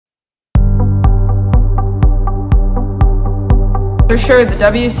For sure, the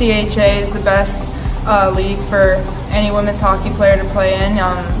WCHA is the best league for any women's hockey player to play in.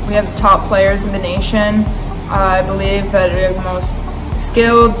 We have the top players in the nation. I believe that we have the most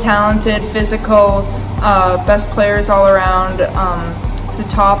skilled, talented, physical, best players all around. It's the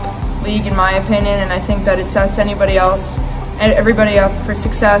top league in my opinion, and I think that it sets everybody up for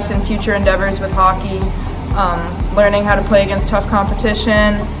success in future endeavors with hockey. Learning how to play against tough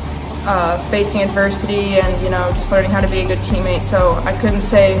competition, facing adversity, and just learning how to be a good teammate. So I couldn't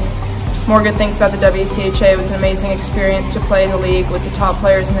say more good things about the WCHA. It was an amazing experience to play in the league with the top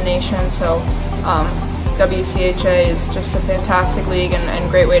players in the nation. So WCHA is just a fantastic league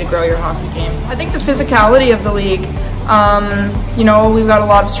and great way to grow your hockey game. I think the physicality of the league, we've got a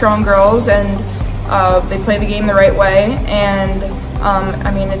lot of strong girls, and they play the game the right way. And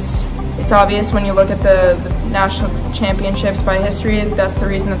I mean, it's obvious when you look at the national championships by history. That's the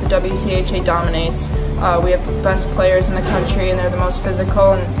reason that the WCHA dominates. We have the best players in the country, and they're the most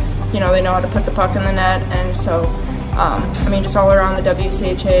physical, and they know how to put the puck in the net. And so, I mean, just all around, the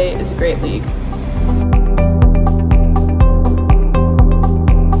WCHA is a great league.